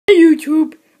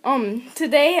YouTube.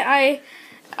 Today I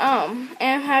am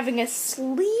having a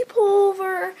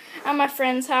sleepover at my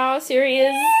friend's house. Here he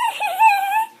is.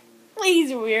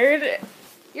 He's weird.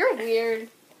 You're weird.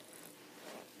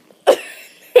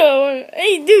 Oh,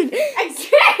 hey, dude.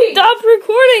 Okay. Stop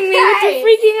recording me with your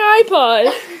freaking iPod.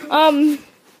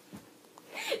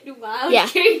 The wild Yeah.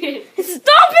 chicken.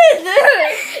 Stop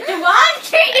it! The wild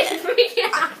chicken is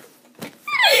freaking out.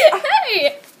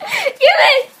 Hey,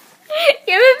 give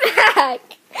it back.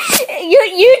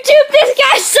 YouTube, this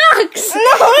guy sucks.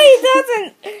 No, he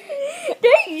doesn't.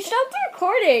 Dang, stop the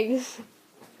recording. Wait.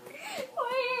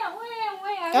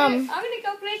 I'm gonna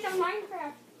go play some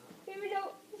Minecraft. Maybe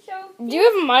don't show. Do you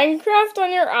have Minecraft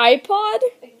on your iPod?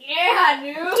 Yeah,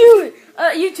 dude. Dude,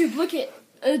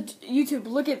 YouTube,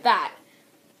 look at that.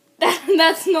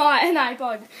 That's not an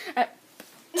iPod. I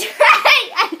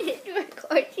didn't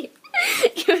record you.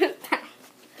 Give it back.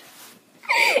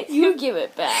 You give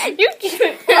it back. You give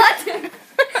it back.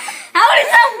 How does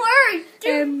that work?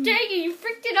 Dude, dang it, you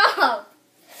freaked it up.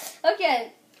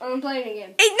 Okay, I'm playing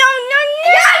again. Hey, no.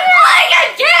 I'm playing a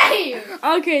game!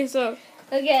 Okay, so.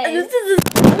 Okay. This is his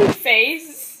blue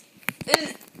face.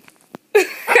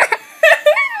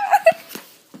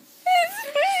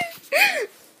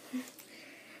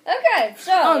 Okay,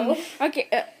 so. Okay.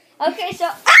 Okay, so.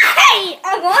 Hey!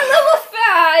 I'm on level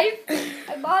 5.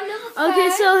 Okay,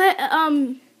 so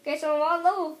Okay, so I'm on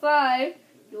level 5.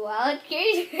 Wild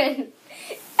Cajun.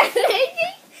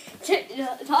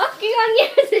 Talking on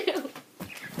YouTube.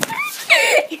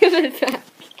 Give it back.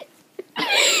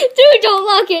 Dude, don't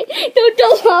lock it.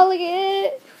 Don't lock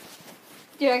it.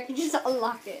 Dude, I can just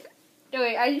unlock it.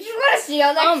 Wait, I just want to see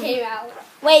how that came out.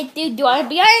 Wait, dude, do I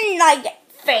be on like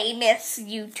famous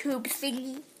YouTube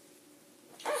thingy?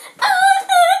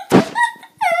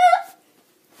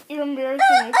 You're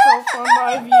embarrassing yourself on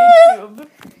live YouTube.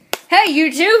 Hey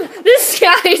YouTube, this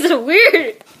guy is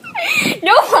weird.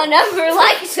 No one ever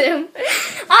likes him.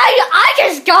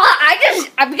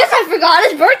 Because I forgot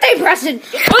his birthday present.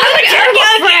 I'm a terrible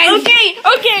friend.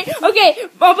 Okay.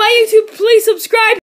 Bye bye YouTube. Please subscribe.